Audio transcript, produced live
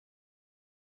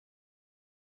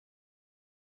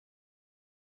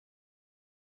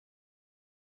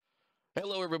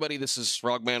Hello, everybody. This is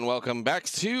Frogman. Welcome back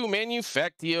to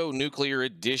Manufactio Nuclear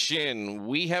Edition.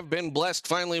 We have been blessed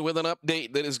finally with an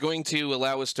update that is going to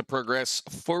allow us to progress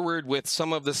forward with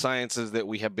some of the sciences that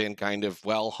we have been kind of,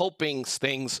 well, hoping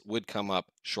things would come up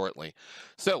shortly.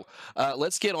 So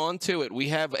let's get on to it. We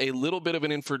have a little bit of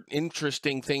an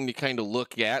interesting thing to kind of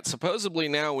look at. Supposedly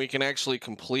now we can actually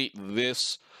complete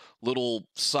this little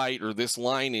site or this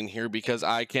line in here because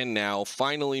I can now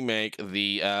finally make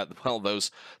the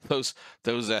those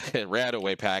rad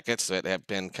away packets that have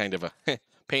been kind of a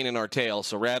pain in our tail.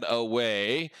 So rad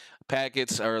away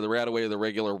packets, or the rad away, the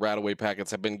regular rad away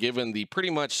packets, have been given the pretty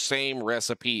much same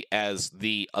recipe as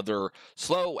the other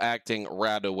slow acting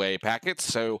rad away packets.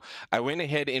 So I went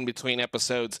ahead in between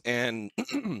episodes and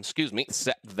excuse me,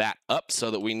 set that up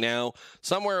so that we now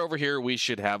somewhere over here we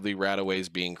should have the rad aways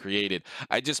being created.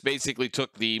 I just basically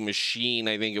took the machine,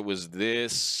 I think it was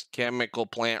this chemical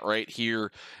plant right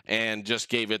here, and just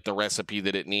gave it the recipe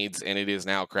that it needs, and it is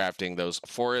now crafting those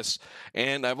for us.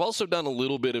 And I've also done a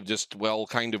little bit of just, well,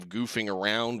 kind of goofing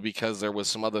around because there was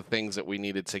some other things that we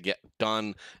needed to get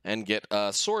done and get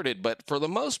sorted. But for the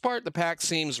most part, the pack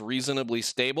seems reasonably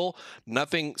stable.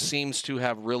 Nothing seems to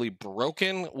have really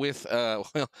broken with,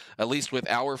 well, at least with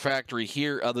our factory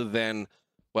here, other than,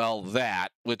 well, that,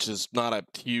 which is not a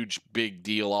huge big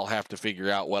deal. I'll have to figure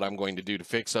out what I'm going to do to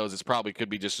fix those. It's probably could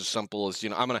be just as simple as,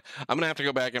 I'm gonna have to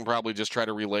go back and probably just try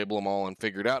to relabel them all and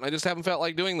figure it out. And I just haven't felt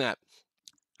like doing that.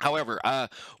 However,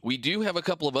 we do have a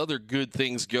couple of other good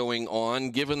things going on,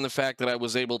 given the fact that I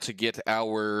was able to get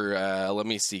our, let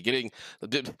me see,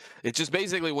 it's just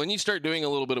basically when you start doing a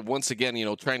little bit of, once again,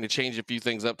 trying to change a few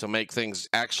things up to make things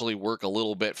actually work a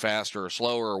little bit faster or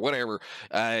slower or whatever,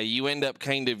 you end up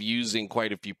kind of using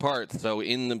quite a few parts. So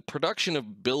in the production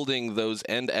of building those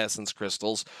end essence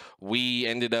crystals, we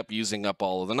ended up using up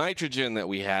all of the nitrogen that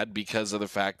we had because of the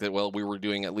fact that, well, we were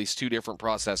doing at least two different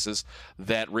processes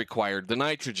that required the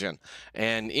nitrogen.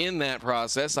 And in that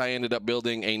process, I ended up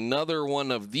building another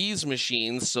one of these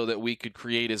machines so that we could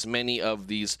create as many of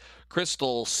these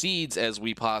crystal seeds as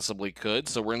we possibly could.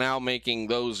 So we're now making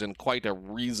those in quite a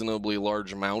reasonably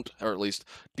large amount, or at least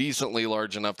decently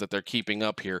large enough that they're keeping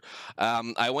up here.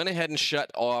 I went ahead and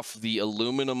shut off the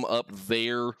aluminum up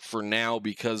there for now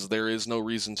because there is no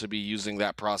reason to be using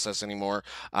that process anymore.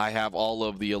 I have all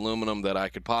of the aluminum that I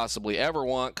could possibly ever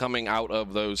want coming out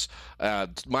of those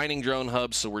mining drone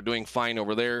hubs, so we're doing fine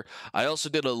over there. I also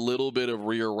did a little bit of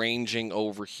rearranging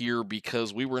over here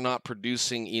because we were not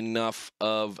producing enough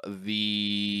of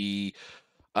the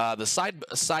side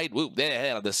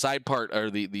part, or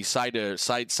the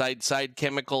side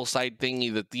chemical side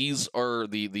thingy that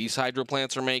these hydro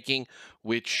plants are making,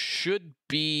 which should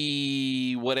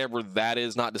be whatever that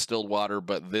is, not distilled water,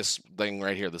 but this thing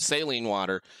right here, the saline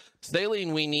water.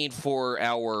 Saline we need for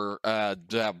our, I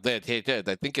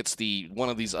think it's one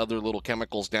of these other little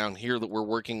chemicals down here that we're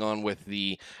working on with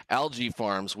the algae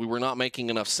farms. We were not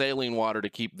making enough saline water to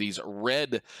keep these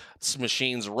red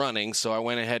machines running, so I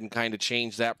went ahead and kind of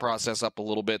changed that process up a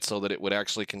little bit so that it would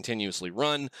actually continuously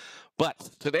run. But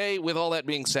today, with all that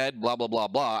being said, blah, blah, blah,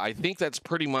 blah, I think that's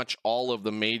pretty much all of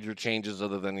the major changes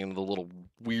other than the little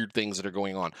weird things that are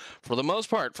going on. For the most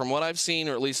part, from what I've seen,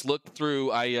 or at least looked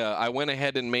through, I went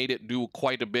ahead and made it do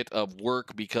quite a bit of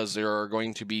work because there are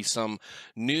going to be some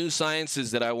new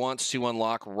sciences that I want to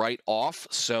unlock right off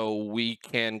so we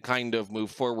can kind of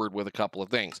move forward with a couple of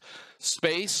things.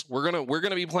 Space, we're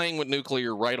gonna be playing with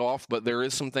nuclear right off, but there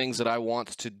is some things that I want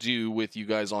to do with you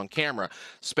guys on camera.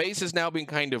 Space has now been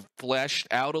kind of fleshed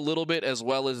out a little bit, as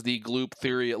well as the gloop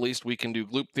theory. At least we can do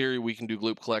gloop theory, we can do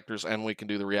gloop collectors, and we can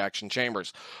do the reaction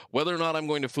chambers. Whether or not I'm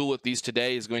going to fool with these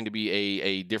today is going to be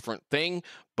a different thing,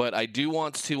 but I do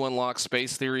want to unlock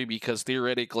space theory because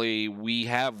theoretically we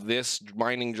have this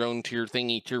mining drone tier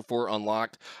 4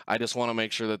 unlocked. I just want to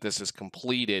make sure that this is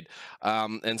completed.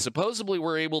 And supposedly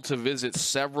we're able to visit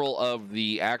several of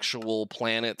the actual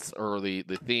planets or the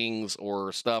things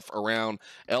or stuff around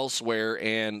elsewhere,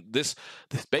 and this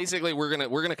basically we're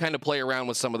gonna kind of play around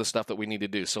with some of the stuff that we need to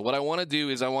do. So what I want to do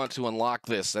is I want to unlock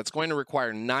this. That's going to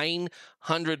require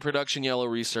 900 production yellow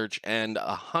research and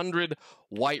 100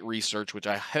 white research, which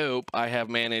I hope I have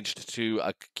managed to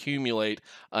accumulate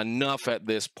enough at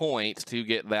this point to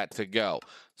get that to go.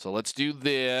 So let's do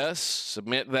this,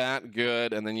 submit that,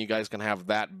 good, and then you guys can have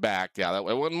that back. Yeah, that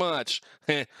wasn't much.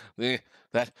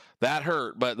 That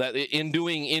hurt, but that in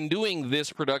doing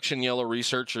this production yellow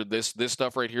research, or this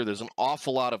stuff right here, there's an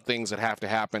awful lot of things that have to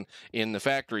happen in the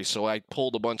factory. So I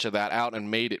pulled a bunch of that out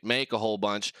and made it make a whole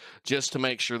bunch just to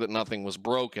make sure that nothing was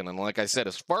broken. And like I said,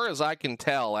 as far as I can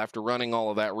tell after running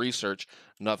all of that research,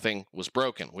 nothing was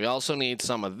broken. We also need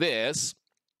some of this.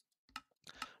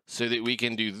 so that we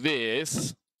can do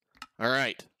this. All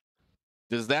right.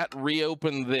 Does that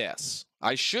reopen this?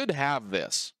 I should have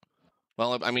this.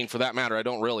 Well, I mean, for that matter, I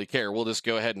don't really care. We'll just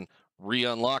go ahead and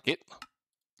re-unlock it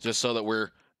just so that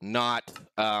we're not,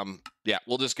 yeah,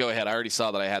 we'll just go ahead. I already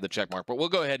saw that I had the check mark, but we'll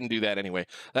go ahead and do that anyway.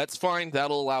 That's fine.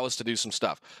 That'll allow us to do some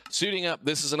stuff. Suiting up,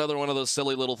 this is another one of those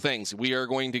silly little things. We are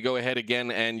going to go ahead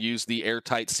again and use the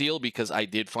airtight seal because I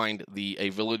did find a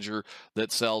villager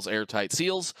that sells airtight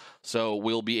seals. So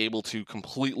we'll be able to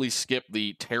completely skip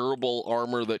the terrible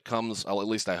armor that comes, well, at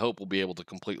least I hope we'll be able to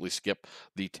completely skip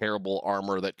the terrible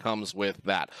armor that comes with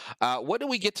that. What do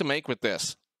we get to make with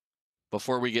this?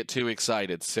 Before we get too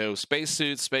excited. So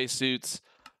spacesuits,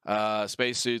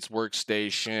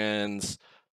 workstations,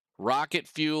 rocket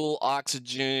fuel,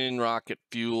 oxygen, rocket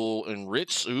fuel,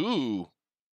 enriched. Ooh.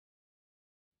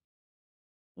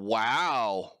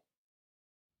 Wow.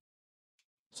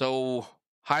 So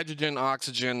hydrogen,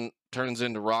 oxygen turns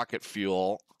into rocket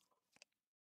fuel.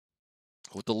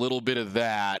 With a little bit of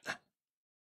that.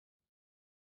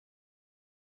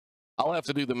 I'll have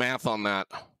to do the math on that.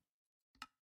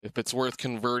 If it's worth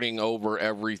converting over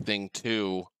everything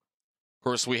to. Of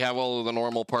course, we have all of the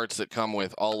normal parts that come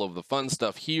with all of the fun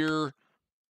stuff here.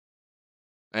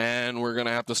 And we're going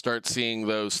to have to start seeing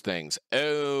those things.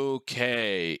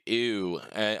 Okay. Ew.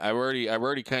 I've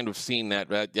already kind of seen that.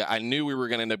 But yeah, I knew we were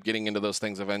going to end up getting into those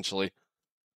things eventually.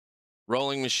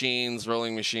 Rolling machines,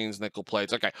 nickel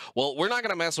plates. Okay, well, we're not going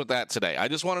to mess with that today. I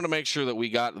just wanted to make sure that we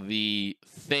got the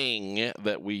thing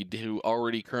that we do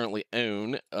already currently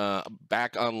own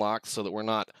back unlocked so that we're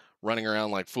not running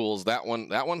around like fools. That one?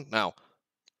 No.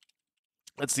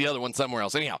 That's the other one somewhere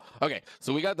else. Anyhow, okay,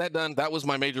 so we got that done. That was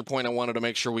my major point. I wanted to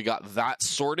make sure we got that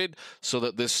sorted so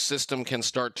that this system can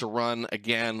start to run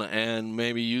again and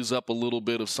maybe use up a little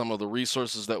bit of some of the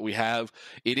resources that we have.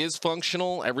 It is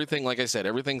functional. Everything, like I said,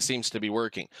 everything seems to be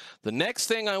working. The next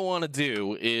thing I want to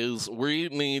do is we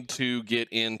need to get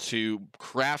into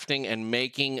crafting and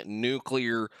making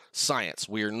nuclear science.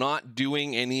 We are not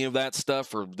doing any of that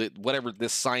stuff or whatever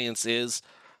this science is.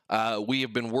 We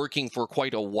have been working for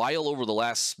quite a while over the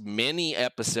last many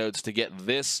episodes to get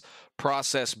this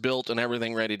process built and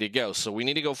everything ready to go. So we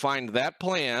need to go find that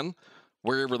plan,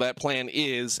 wherever that plan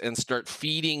is, and start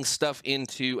feeding stuff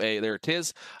into there it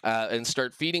is, and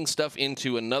start feeding stuff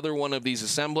into another one of these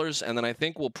assemblers. And then I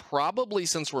think we'll probably,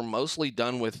 since we're mostly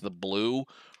done with the blue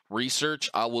research,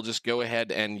 I will just go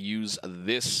ahead and use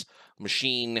this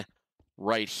machine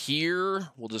right here.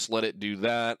 We'll just let it do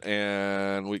that,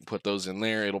 and we can put those in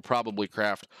there. It'll probably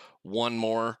craft one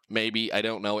more, maybe. I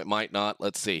don't know. It might not.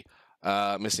 Let's see.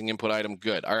 Missing input item.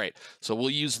 Good. All right. So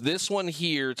we'll use this one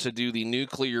here to do the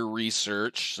nuclear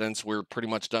research since we're pretty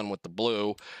much done with the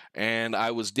blue. And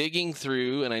I was digging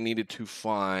through, and I needed to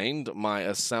find my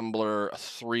assembler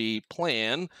 3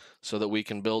 plan so that we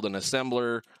can build an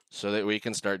assembler so that we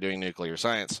can start doing nuclear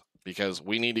science, because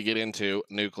we need to get into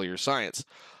nuclear science.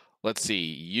 Let's see,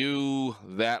 you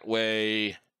that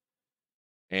way,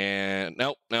 and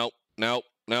nope, dang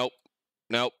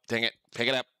it, pick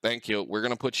it up, thank you. We're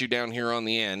going to put you down here on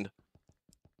the end,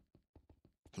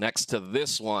 next to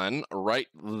this one, right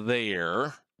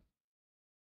there.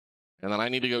 And then I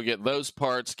need to go get those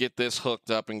parts, get this hooked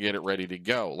up, and get it ready to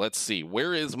go. Let's see,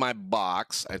 where is my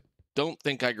box? I don't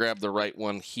think I grabbed the right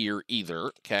one here either,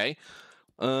 okay.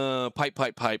 Pipe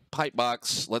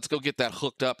box. Let's go get that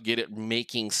hooked up, get it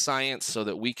making science so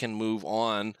that we can move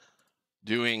on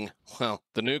doing, well,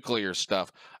 the nuclear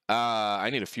stuff.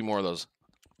 I need a few more of those.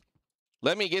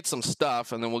 Let me get some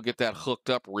stuff, and then we'll get that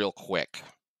hooked up real quick.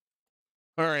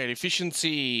 All right,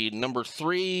 efficiency number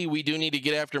 3. We do need to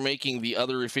get after making the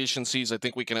other efficiencies. I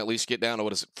think we can at least get down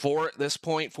to, 4 at this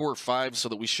point, 4 or 5, so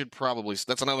that we should probably,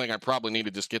 that's another thing I probably need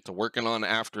to just get to working on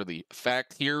after the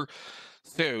fact here.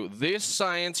 So this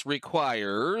science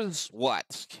requires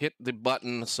what? Hit the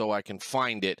button so I can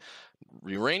find it.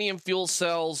 Uranium fuel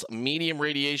cells, medium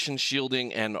radiation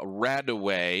shielding, and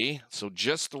radaway. So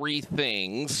just 3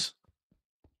 things.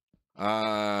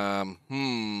 I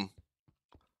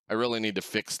really need to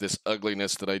fix this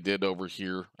ugliness that I did over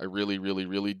here. I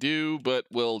really do, but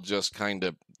we'll just kind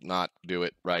of not do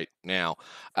it right now.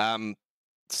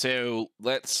 So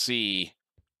let's see.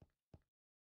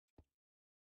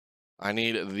 I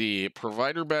need the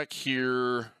provider back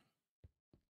here.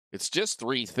 It's just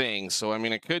 3 things, so I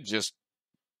mean, I could just,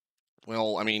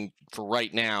 well, I mean, for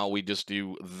right now, we just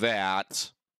do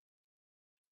that.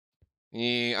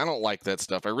 Yeah, I don't like that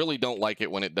stuff. I really don't like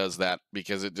it when it does that,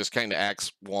 because it just kind of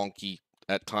acts wonky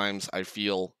at times, I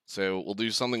feel. So we'll do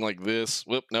something like this.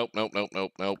 Whoop, nope.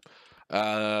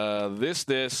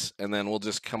 This, and then we'll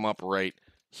just come up right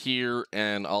here,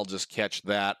 and I'll just catch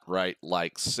that right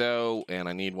like so. And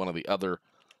I need one of the other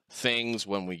things.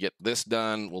 When we get this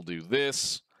done, we'll do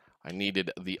this. I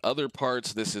needed the other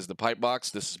parts. This is the pipe box.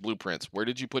 This is blueprints. Where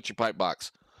did you put your pipe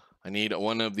box? I need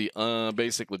one of the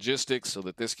basic logistics so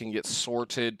that this can get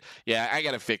sorted. Yeah, I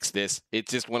got to fix this.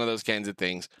 It's just one of those kinds of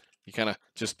things. You kind of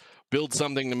just build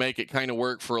something to make it kind of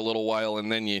work for a little while,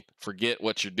 and then you forget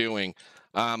what you're doing.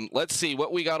 Let's see.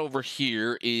 What we got over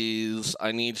here is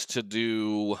I need to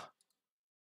do,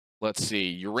 let's see,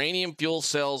 uranium fuel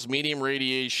cells, medium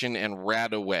radiation, and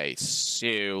rad away.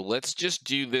 So let's just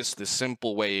do this the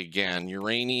simple way again.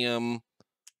 Uranium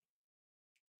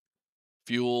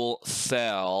fuel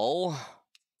cell.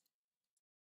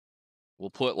 We'll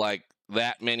put like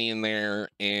that many in there,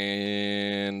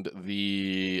 and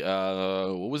the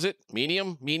what was it?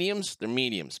 Mediums? They're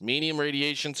mediums. Medium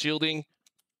radiation shielding.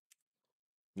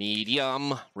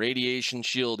 Medium radiation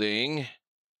shielding.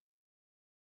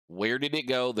 Where did it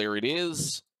go? There it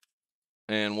is.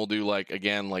 And we'll do like,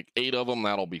 again, like 8 of them.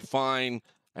 That'll be fine.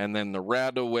 And then the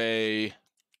rad away,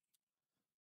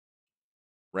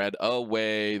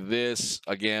 this,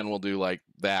 again, we'll do like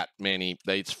that many.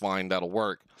 That's fine. That'll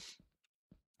work.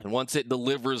 And once it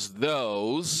delivers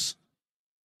those,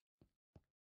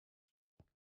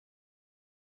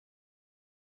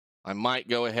 I might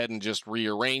go ahead and just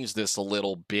rearrange this a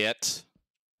little bit.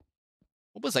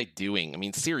 What was I doing? I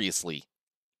mean, seriously.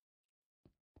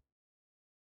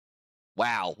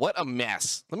 Wow, what a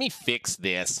mess. Let me fix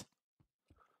this.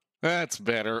 That's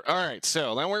better. All right,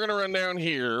 so then we're going to run down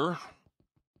here.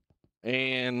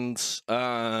 And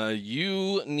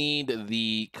you need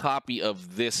the copy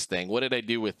of this thing. What did I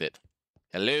do with it?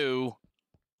 Hello?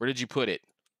 Where did you put it?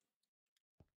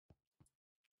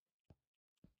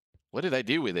 What did I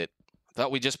do with it? I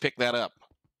thought we just picked that up.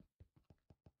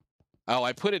 Oh,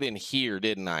 I put it in here,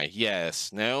 didn't I?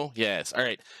 Yes. No? Yes. All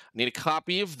right. I need a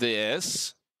copy of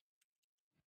this.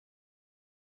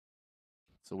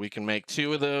 So we can make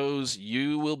 2 of those.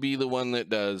 You will be the one that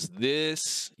does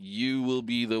this. You will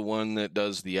be the one that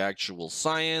does the actual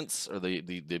science, or the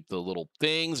little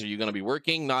things. Are you going to be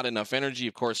working? Not enough energy?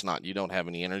 Of course not. You don't have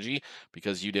any energy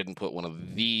because you didn't put one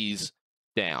of these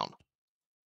down.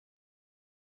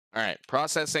 All right,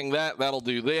 processing that. That'll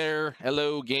do there.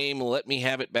 Hello, game. Let me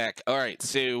have it back. All right,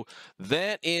 so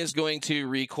that is going to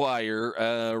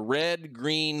require red,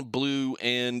 green, blue,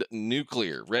 and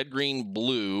nuclear. Red, green,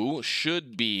 blue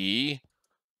should be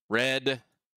red,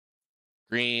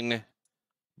 green,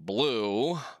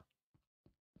 blue.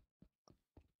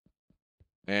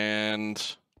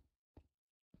 And,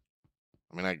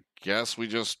 I mean, I guess we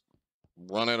just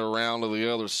run it around to the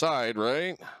other side,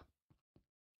 right?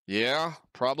 Yeah,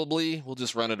 probably. We'll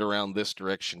just run it around this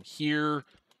direction here.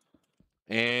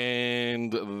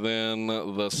 And then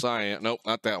the science. Nope,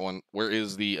 not that one. Where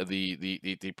is the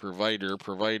provider?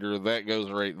 Provider, that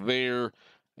goes right there.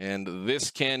 And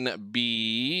this can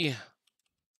be, if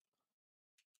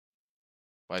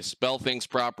I spell things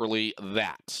properly,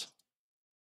 that.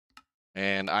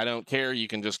 And I don't care. You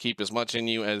can just keep as much in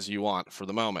you as you want for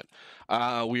the moment.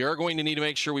 We are going to need to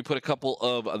make sure we put a couple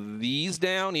of these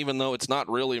down, even though it's not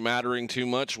really mattering too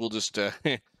much. We'll just,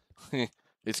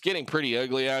 it's getting pretty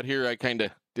ugly out here. I kind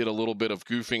of did a little bit of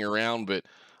goofing around, but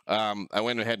I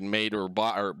went ahead and made or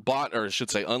I should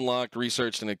say unlocked,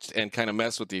 researched, and kind of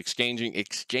messed with the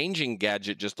exchanging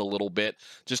gadget just a little bit,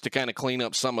 just to kind of clean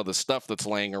up some of the stuff that's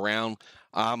laying around.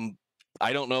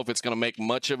 I don't know if it's going to make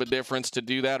much of a difference to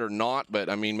do that or not, but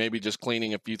I mean, maybe just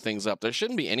cleaning a few things up. There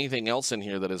shouldn't be anything else in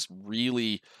here that is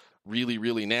really, really,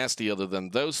 really nasty other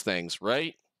than those things,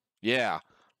 right? Yeah.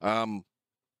 I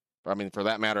mean, for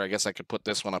that matter, I guess I could put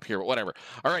this one up here, but whatever.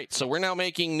 All right, so we're now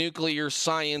making nuclear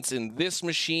science in this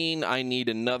machine. I need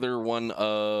another one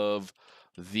of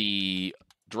the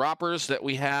droppers that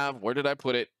we have. Where did I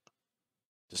put it?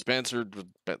 Dispenser,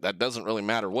 but that doesn't really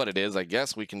matter what it is. I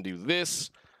guess we can do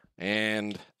this.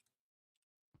 And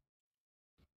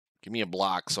give me a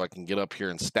block so I can get up here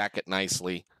and stack it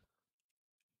nicely.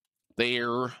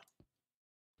 There.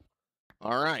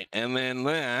 All right, and then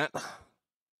that.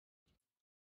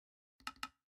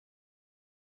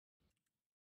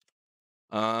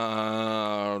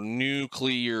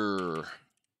 Nuclear.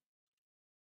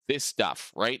 This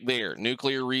stuff right there.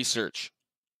 Nuclear research.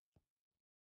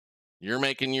 You're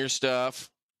making your stuff.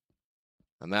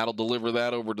 And that'll deliver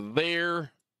that over to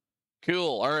there.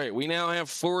 Cool. All right. We now have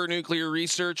 4 nuclear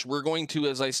research. We're going to,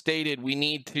 as I stated, we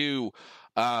need to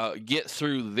get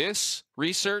through this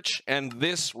research and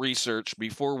this research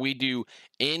before we do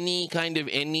any kind of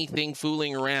anything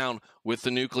fooling around with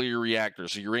the nuclear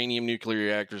reactors, or uranium nuclear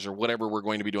reactors, or whatever we're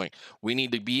going to be doing. We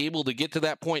need to be able to get to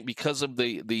that point because of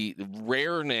the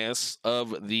rareness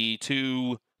of the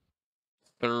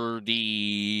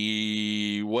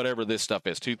 230, whatever this stuff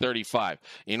is, 235.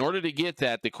 In order to get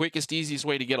that, the quickest, easiest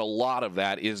way to get a lot of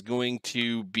that is going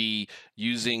to be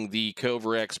using the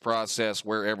Kovarex process,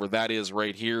 wherever that is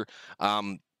right here.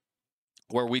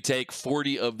 Where we take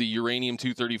 40 of the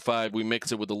uranium-235, we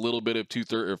mix it with a little bit of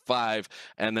 235,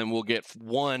 and then we'll get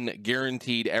 1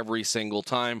 guaranteed every single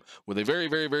time, with a very,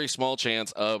 very, very small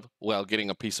chance of, well,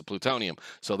 getting a piece of plutonium.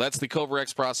 So that's the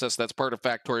Kovarex process. That's part of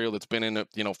Factorio that's been in it,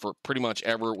 you know, for pretty much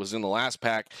ever. It was in the last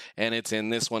pack, and it's in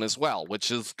this one as well,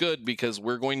 which is good because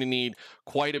we're going to need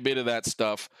quite a bit of that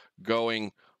stuff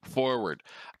going forward.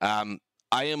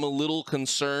 I am a little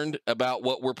concerned about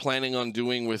what we're planning on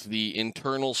doing with the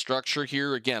internal structure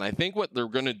here. Again, I think what they're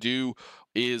going to do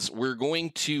is we're going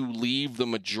to leave the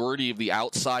majority of the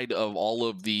outside of all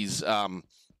of these,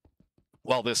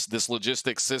 well, this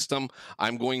logistics system.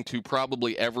 I'm going to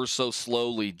probably ever so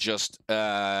slowly just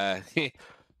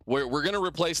we're going to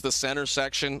replace the center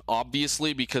section,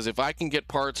 obviously, because if I can get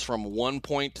parts from one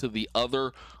point to the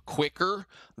other quicker,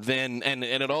 then and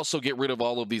it also get rid of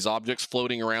all of these objects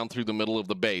floating around through the middle of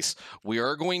the base. We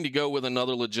are going to go with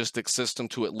another logistics system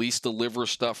to at least deliver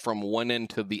stuff from one end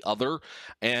to the other.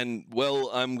 And well,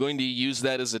 I'm going to use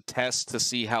that as a test to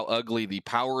see how ugly the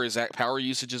power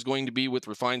usage is going to be with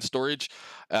refined storage,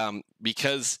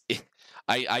 because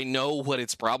I know what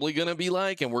it's probably going to be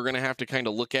like, and we're going to have to kind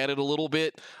of look at it a little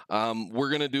bit. We're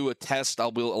going to do a test.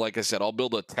 I'll build, like I said, I'll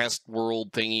build a test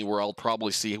world thingy where I'll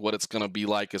probably see what it's going to be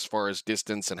like as far as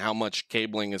distance and how much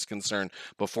cabling is concerned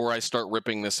before I start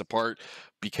ripping this apart,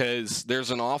 because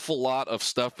there's an awful lot of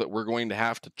stuff that we're going to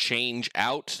have to change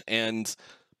out, and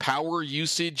power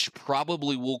usage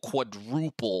probably will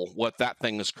quadruple what that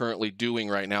thing is currently doing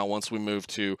right now once we move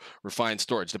to refined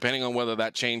storage, depending on whether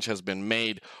that change has been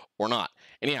made or not.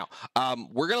 Anyhow,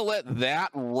 we're going to let that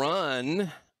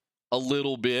run a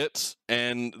little bit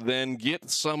and then get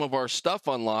some of our stuff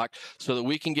unlocked so that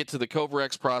we can get to the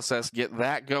Kovarex process, get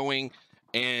that going,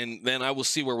 and then I will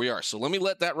see where we are. So let me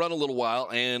let that run a little while,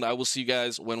 and I will see you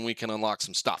guys when we can unlock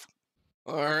some stuff.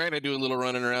 All right, I do a little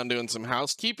running around doing some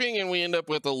housekeeping, and we end up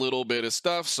with a little bit of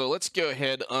stuff. So let's go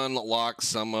ahead and unlock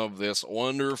some of this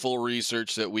wonderful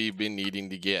research that we've been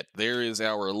needing to get. There is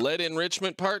our lead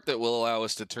enrichment part that will allow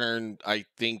us to turn, I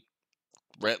think,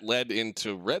 lead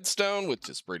into redstone, which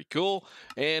is pretty cool,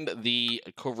 and the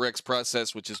Kovarex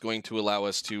process, which is going to allow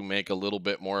us to make a little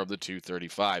bit more of the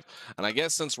 235. And I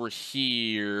guess since we're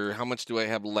here, how much do I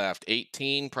have left?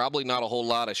 18, probably not a whole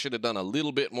lot. I should have done a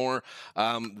little bit more.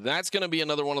 That's going to be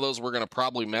another one of those we're going to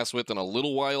probably mess with in a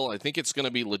little while. I think it's going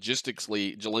to be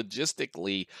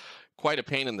logistically quite a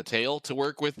pain in the tail to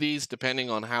work with these,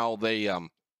 depending on how they're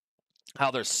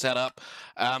set up.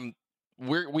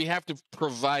 We have to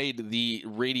provide the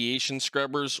radiation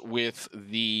scrubbers with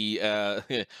the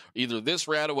either this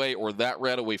radaway or that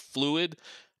radaway fluid,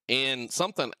 and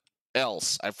something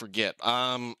else I forget.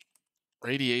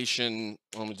 Radiation.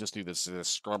 Let me just do this.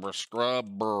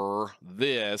 Scrubber.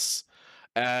 This.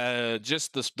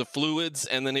 Just the fluids,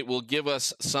 and then it will give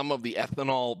us some of the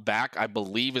ethanol back, I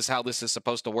believe is how this is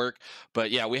supposed to work. But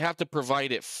yeah, we have to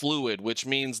provide it fluid, which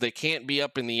means they can't be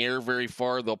up in the air very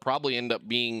far. They'll probably end up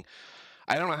being,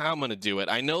 I don't know how I'm going to do it.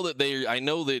 I know that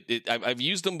I've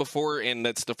used them before, and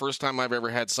that's the first time I've ever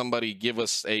had somebody give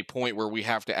us a point where we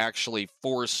have to actually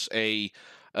force a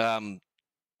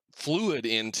fluid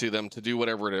into them to do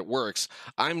whatever it works.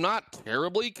 I'm not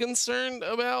terribly concerned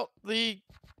about the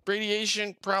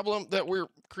radiation problem that we're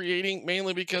creating,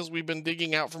 mainly because we've been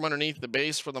digging out from underneath the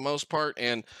base for the most part,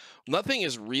 and nothing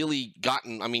has really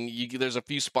gotten, I mean, there's a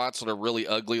few spots that are really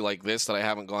ugly like this that I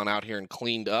haven't gone out here and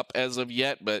cleaned up as of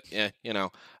yet, but you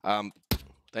know,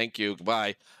 thank you,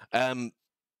 goodbye.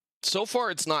 So far,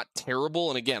 it's not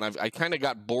terrible. And again, I kind of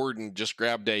got bored and just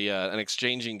grabbed an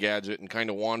exchanging gadget and kind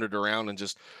of wandered around and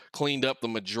just cleaned up the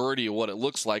majority of what it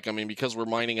looks like. I mean, because we're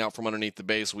mining out from underneath the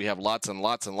base, we have lots and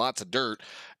lots and lots of dirt.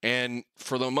 And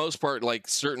for the most part, like,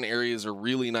 certain areas are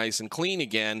really nice and clean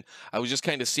again. I was just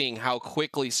kind of seeing how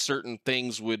quickly certain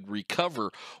things would recover.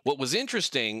 What was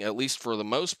interesting, at least for the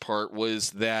most part,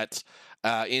 was that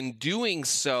in doing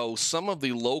so, some of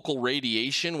the local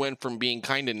radiation went from being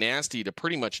kind of nasty to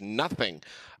pretty much nothing.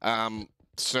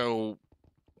 So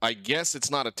I guess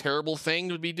it's not a terrible thing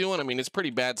to be doing. I mean, it's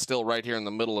pretty bad still right here in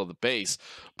the middle of the base,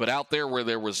 but out there where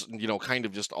there was, you know, kind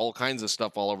of just all kinds of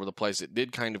stuff all over the place, it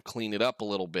did kind of clean it up a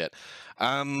little bit.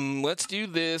 Let's do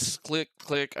this. Click,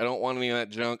 click. I don't want any of that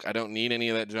junk. I don't need any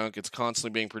of that junk. It's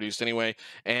constantly being produced anyway.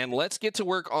 And let's get to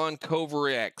work on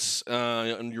Kovarex,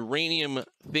 uranium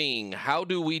thing. How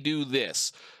do we do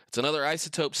this? It's another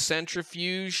isotope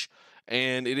centrifuge,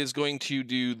 and it is going to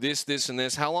do this, this, and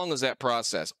this. How long is that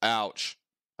process? Ouch.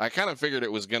 I kind of figured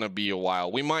it was going to be a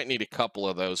while. We might need a couple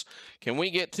of those. Can we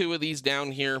get 2 of these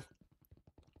down here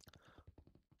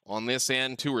on this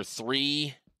end, 2 or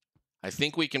 3? I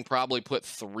think we can probably put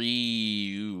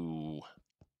 3. Ooh.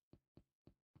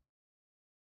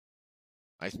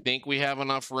 I think we have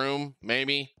enough room,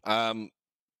 maybe.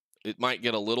 It might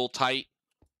get a little tight.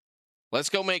 Let's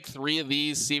go make 3 of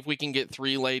these, see if we can get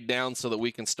 3 laid down so that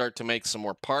we can start to make some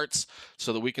more parts,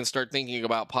 so that we can start thinking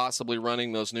about possibly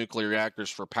running those nuclear reactors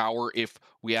for power if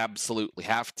we absolutely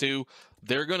have to.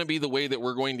 They're going to be the way that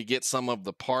we're going to get some of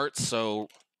the parts. So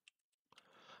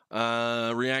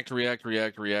reactor.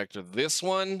 This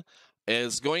one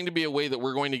is going to be a way that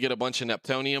we're going to get a bunch of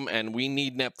neptunium, and we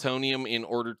need neptunium in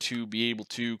order to be able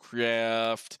to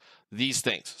craft these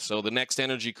things. So the next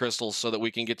energy crystals, so that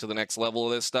we can get to the next level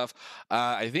of this stuff.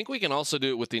 I think we can also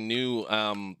do it with the new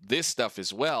this stuff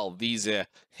as well. These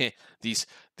it's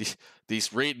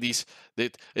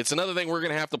another thing we're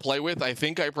going to have to play with. I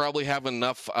think I probably have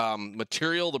enough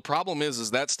material. The problem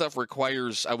is that stuff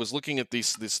requires, I was looking at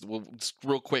this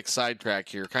real quick sidetrack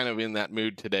here, kind of in that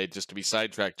mood today just to be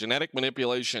sidetracked. Genetic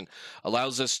manipulation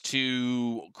allows us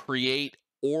to create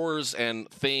ores and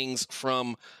things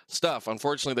from stuff.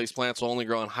 Unfortunately, these plants will only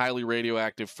grow in highly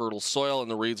radioactive fertile soil,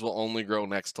 and the reeds will only grow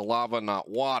next to lava, not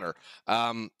water.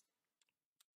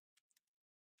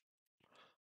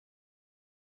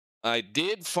 I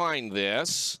did find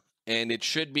this, and it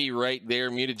should be right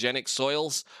there, mutagenic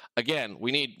soils. Again,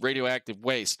 we need radioactive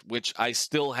waste, which I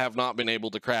still have not been able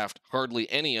to craft hardly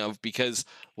any of, because,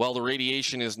 well, the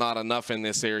radiation is not enough in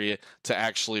this area to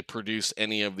actually produce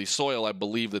any of the soil, I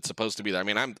believe, that's supposed to be there. I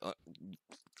mean, I'm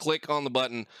click on the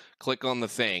button, click on the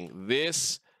thing.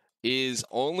 This is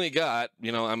only got,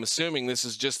 you know, I'm assuming this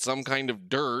is just some kind of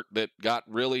dirt that got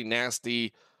really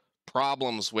nasty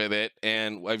problems with it,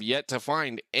 and I've yet to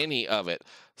find any of it.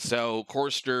 So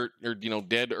coarse dirt, or, you know,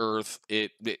 dead earth,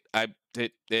 that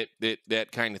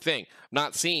kind of thing.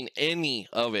 Not seeing any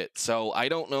of it, so I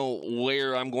don't know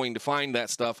where I'm going to find that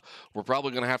stuff. We're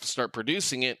probably going to have to start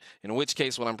producing it, in which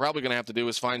case what I'm probably going to have to do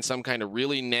is find some kind of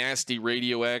really nasty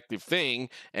radioactive thing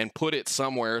and put it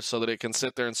somewhere so that it can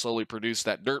sit there and slowly produce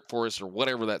that dirt for us, or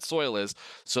whatever that soil is,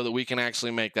 so that we can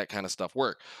actually make that kind of stuff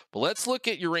work. But let's look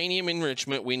at uranium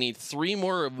enrichment. We need 3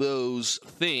 more of those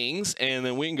things, and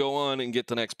then we can go on and get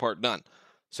the next part done.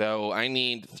 So I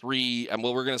need 3.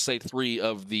 Well, we're going to say 3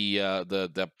 of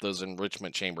those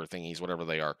enrichment chamber thingies, whatever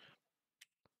they are.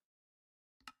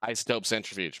 Isotope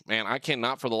centrifuge. Man, I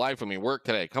cannot for the life of me work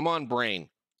today. Come on, brain.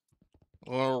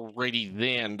 Alrighty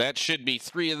then. That should be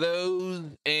 3 of those,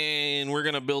 and we're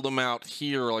going to build them out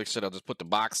here. Like I said, I'll just put the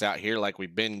box out here like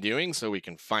we've been doing so we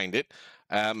can find it.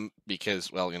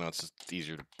 Because, well, you know, it's just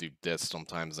easier to do this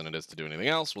sometimes than it is to do anything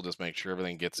else. We'll just make sure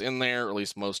everything gets in there, or at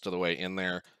least most of the way in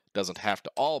there. Doesn't have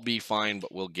to all be fine,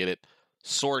 but we'll get it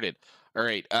sorted. All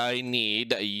right, I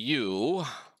need you.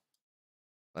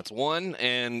 That's 1,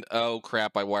 and oh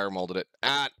crap, I wire molded it.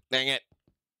 Ah, dang it.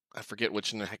 I forget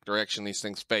which in the heck direction these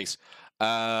things face.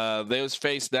 Those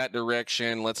face that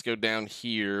direction. Let's go down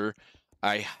here.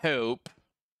 I hope.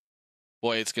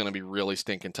 Boy, it's going to be really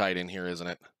stinking tight in here, isn't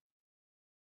it?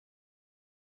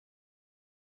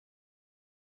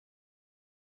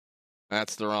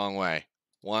 That's the wrong way.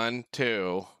 1,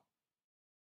 2.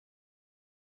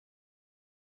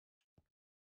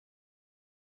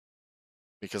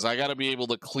 Because I got to be able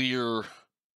to clear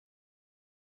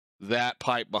that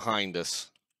pipe behind us.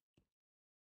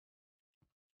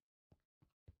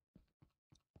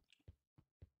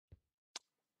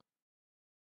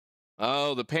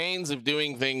 Oh, the pains of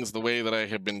doing things the way that I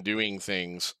have been doing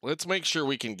things. Let's make sure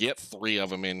we can get 3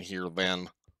 of them in here then.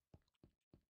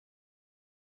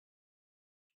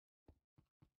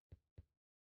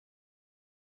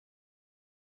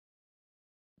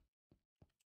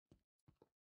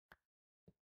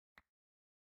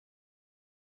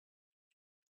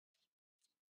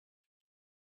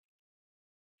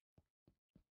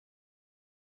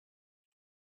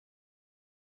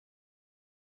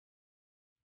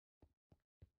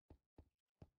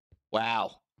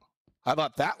 Wow. I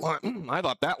thought that line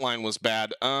was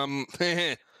bad. Well,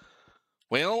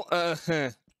 I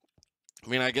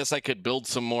mean, I guess I could build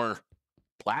some more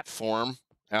platform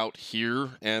out here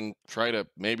and try to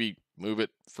maybe move it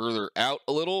further out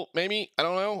a little, maybe. I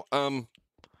don't know.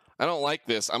 I don't like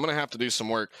this. I'm gonna have to do some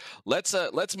work. Let's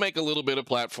make a little bit of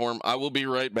platform. I will be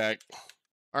right back.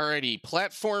 Alrighty,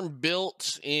 platform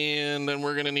built, and then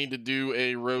we're gonna need to do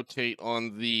a rotate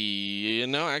on the.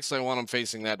 No, actually, I want them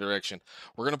facing that direction.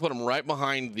 We're gonna put them right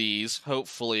behind these.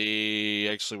 Hopefully,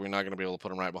 actually, we're not gonna be able to put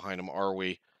them right behind them, are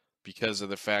we? Because of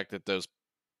the fact that those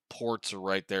ports are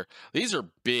right there. These are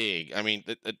big. I mean,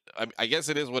 I guess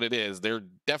it is what it is. They're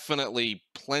definitely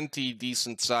plenty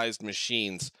decent sized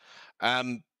machines.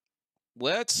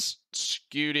 Let's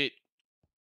scoot it.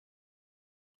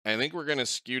 I think we're going to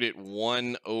scoot it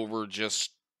one over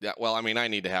just. Yeah, well, I mean, I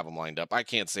need to have them lined up. I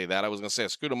can't say that. I was going to say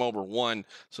scoot them over one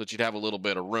so that you'd have a little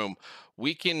bit of room.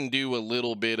 We can do a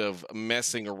little bit of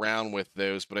messing around with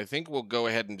those, but I think we'll go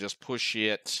ahead and just push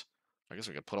it. I guess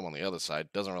we could put them on the other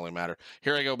side. Doesn't really matter.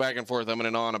 Here I go back and forth,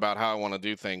 and on about how I want to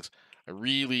do things. I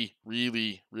really,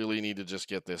 really, really need to just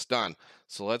get this done.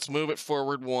 So let's move it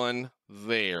forward one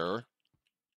there,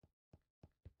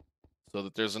 so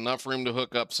that there's enough room to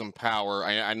hook up some power.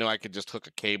 I know I could just hook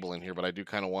a cable in here, but I do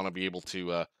kind of want to be able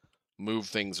to move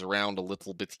things around a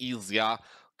little bit easier.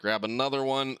 Grab another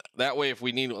one. That way, if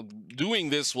we need, doing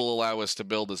this will allow us to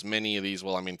build as many of these.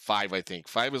 Well, I mean, 5, I think.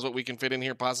 5 is what we can fit in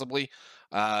here, possibly,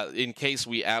 in case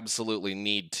we absolutely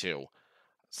need to.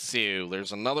 So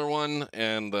there's another one,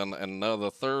 and then another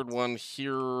third one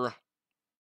here, like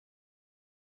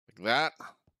that.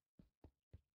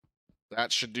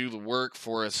 That should do the work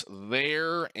for us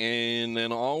there. And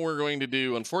then all we're going to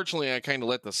do, unfortunately, I kind of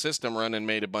let the system run and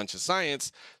made a bunch of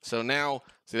science. So now,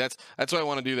 see, that's why I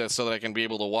want to do that, so that I can be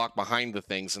able to walk behind the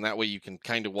things. And that way you can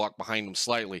kind of walk behind them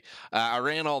slightly. I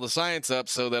ran all the science up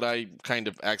so that I kind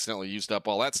of accidentally used up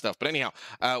all that stuff. But anyhow,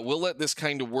 we'll let this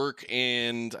kind of work.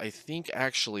 And I think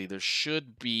actually there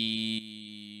should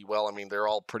be, well, I mean, they're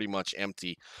all pretty much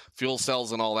empty. Fuel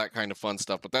cells and all that kind of fun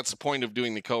stuff. But that's the point of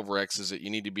doing the Kovarex, is that you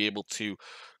need to be able to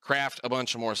craft a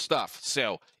bunch of more stuff.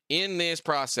 So in this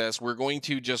process, we're going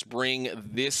to just bring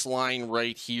this line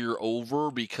right here over,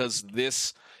 because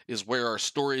this is where our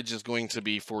storage is going to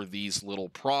be for these little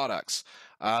products.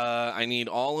 I need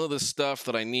all of the stuff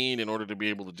that I need in order to be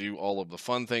able to do all of the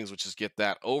fun things, which is get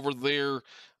that over there.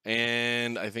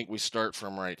 And I think we start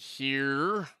from right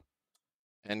here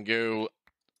and go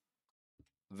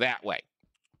that way.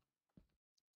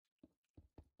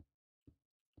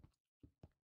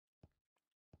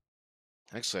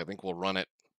 Actually, I think we'll run it.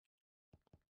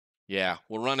 Yeah,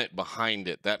 we'll run it behind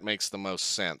it. That makes the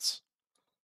most sense.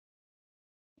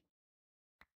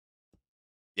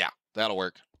 Yeah, that'll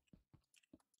work.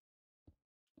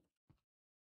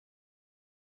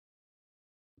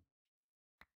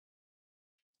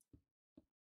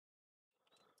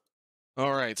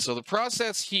 All right, so the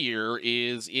process here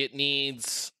is it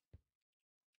needs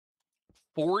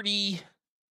 40,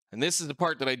 and this is the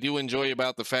part that I do enjoy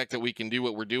about the fact that we can do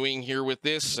what we're doing here with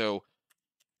this. So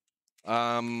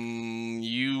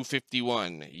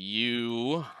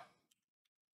U51,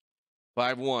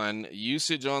 U51,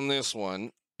 usage on this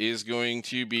one is going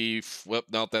to be, well,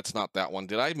 no, that's not that one.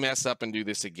 Did I mess up and do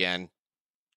this again?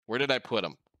 Where did I put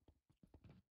them?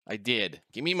 I did.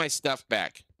 Give me my stuff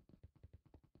back.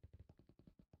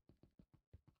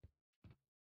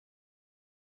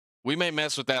 We may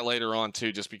mess with that later on,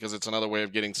 too, just because it's another way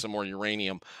of getting some more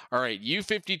uranium. All right,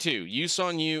 U52. Use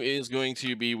on U is going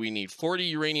to be, we need 40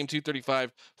 uranium-235,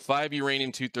 5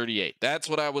 uranium-238. That's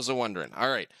what I was wondering.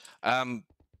 All right,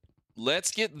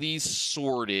 let's get these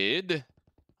sorted.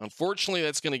 Unfortunately,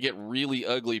 that's going to get really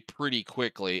ugly pretty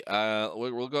quickly.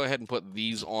 We'll go ahead and put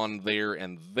these on there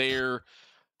and there.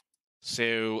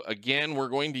 So again, we're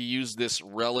going to use this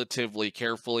relatively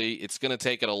carefully. It's going to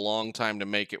take it a long time to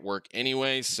make it work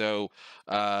anyway. So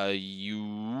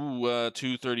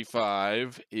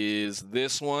U235 is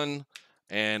this one,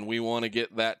 and we want to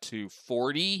get that to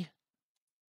 40.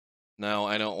 No,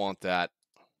 I don't want that.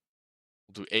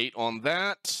 We'll do 8 on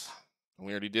that.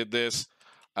 We already did this.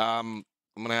 I'm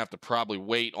going to have to probably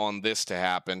wait on this to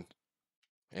happen.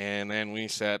 And then we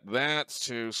set that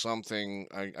to something.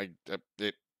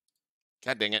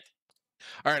 God dang it.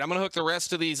 All right, I'm going to hook the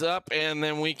rest of these up, and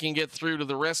then we can get through to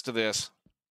the rest of this.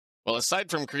 Well, aside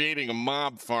from creating a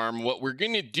mob farm, what we're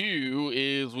going to do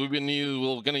is we're going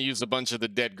to use a bunch of the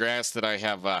dead grass that I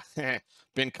have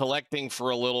been collecting for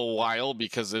a little while,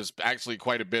 because there's actually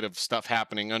quite a bit of stuff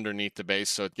happening underneath the base,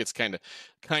 so it gets kind of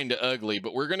ugly.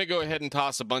 But we're going to go ahead and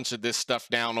toss a bunch of this stuff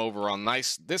down over on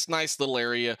this nice little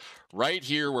area right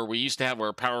here where we used to have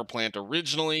our power plant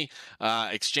originally.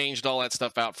 Exchanged all that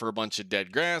stuff out for a bunch of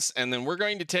dead grass, and then we're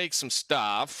going to take some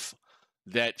stuff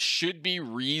that should be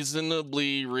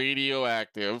reasonably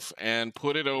radioactive and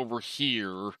put it over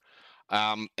here,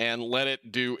 and let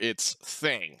it do its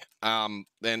thing.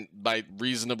 And by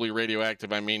reasonably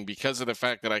radioactive, I mean because of the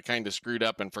fact that I kind of screwed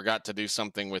up and forgot to do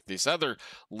something with this other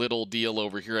little deal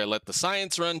over here. I let the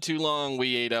science run too long.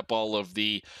 We ate up all of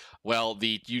the, well,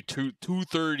 the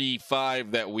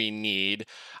U-235 that we need.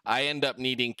 I end up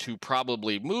needing to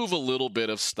probably move a little bit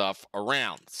of stuff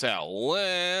around. So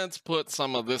let's put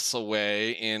some of this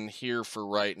away in here for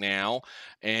right now.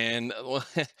 And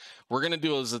we're going to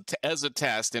do as a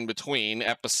test in between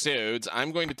episodes.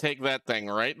 I'm going to take that thing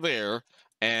right there,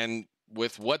 and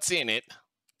with what's in it,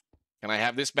 can I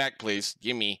have this back, please?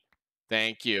 Gimme.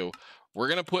 Thank you. We're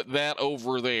going to put that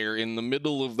over there in the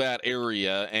middle of that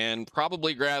area and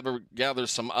probably gather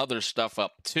some other stuff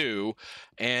up too.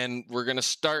 And we're going to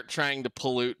start trying to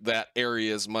pollute that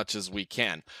area as much as we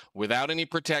can without any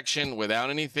protection, without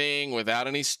anything, without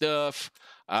any stuff.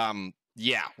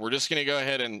 Yeah, we're just going to go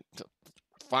ahead and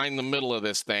find the middle of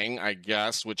this thing, I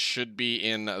guess, which should be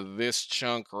in this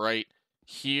chunk right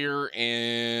here.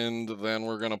 And then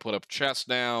we're going to put a chest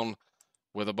down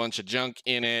with a bunch of junk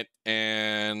in it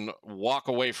and walk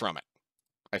away from it,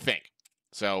 I think.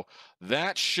 So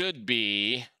that should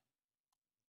be,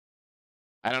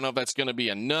 I don't know if that's going to be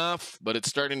enough, but it's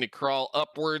starting to crawl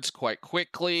upwards quite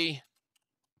quickly.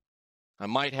 I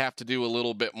might have to do a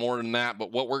little bit more than that,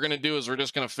 but what we're going to do is we're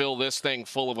just going to fill this thing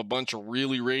full of a bunch of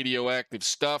really radioactive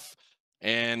stuff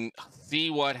and see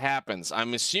what happens.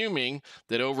 I'm assuming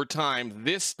that over time,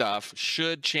 this stuff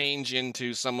should change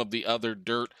into some of the other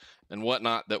dirt and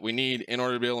whatnot that we need in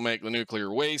order to be able to make the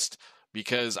nuclear waste,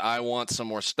 because I want some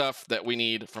more stuff that we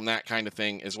need from that kind of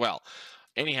thing as well.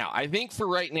 Anyhow, I think for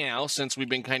right now, since we've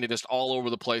been kind of just all over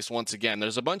the place once again,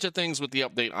 there's a bunch of things with the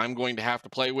update I'm going to have to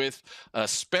play with,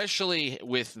 especially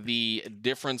with the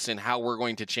difference in how we're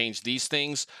going to change these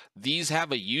things. These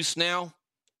have a use now.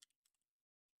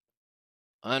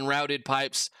 Unrouted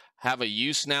pipes have a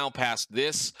use now past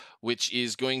this, which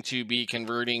is going to be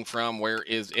converting from, where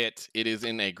is it? It is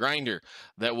in a grinder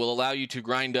that will allow you to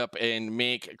grind up and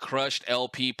make crushed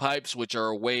LP pipes, which are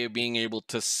a way of being able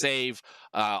to save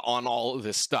on all of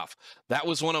this stuff. That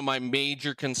was one of my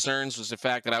major concerns, was the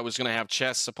fact that I was going to have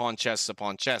chests upon chests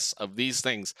upon chests of these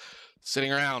things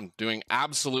sitting around doing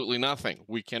absolutely nothing.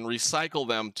 We can recycle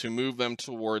them to move them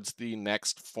towards the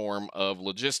next form of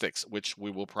logistics, which we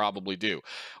will probably do.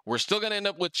 We're still going to end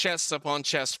up with chests upon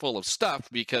chests full of stuff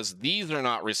because these are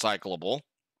not recyclable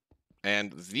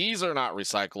and these are not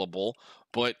recyclable,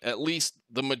 but at least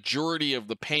the majority of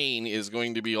the pain is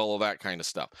going to be all of that kind of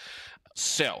stuff.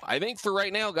 So I think for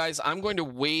right now, guys, I'm going to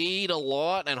wait a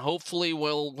lot, and hopefully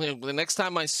the next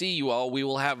time I see you all, we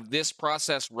will have this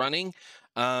process running.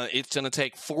 It's going to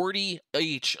take 40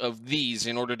 each of these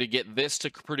in order to get this to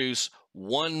produce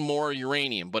one more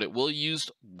uranium, but it will use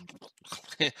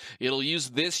it'll use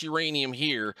this uranium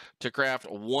here to craft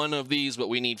one of these, but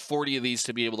we need 40 of these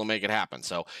to be able to make it happen.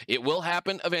 So it will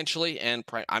happen eventually, and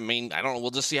I mean, I don't know,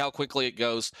 we'll just see how quickly it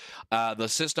goes. The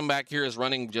system back here is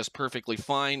running just perfectly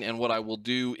fine, and what I will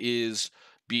do is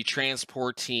be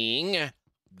transporting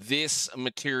this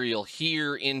material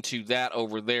here into that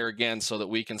over there again, so that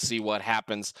we can see what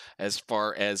happens as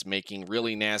far as making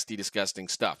really nasty, disgusting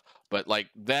stuff. But like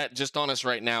that just on us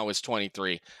right now is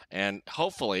 23, and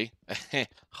hopefully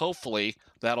hopefully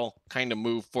that'll kind of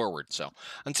move forward. So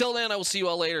until then, I will see you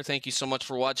all later. Thank you so much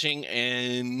for watching,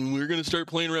 and we're going to start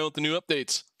playing around with the new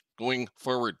updates going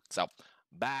forward. So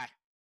bye.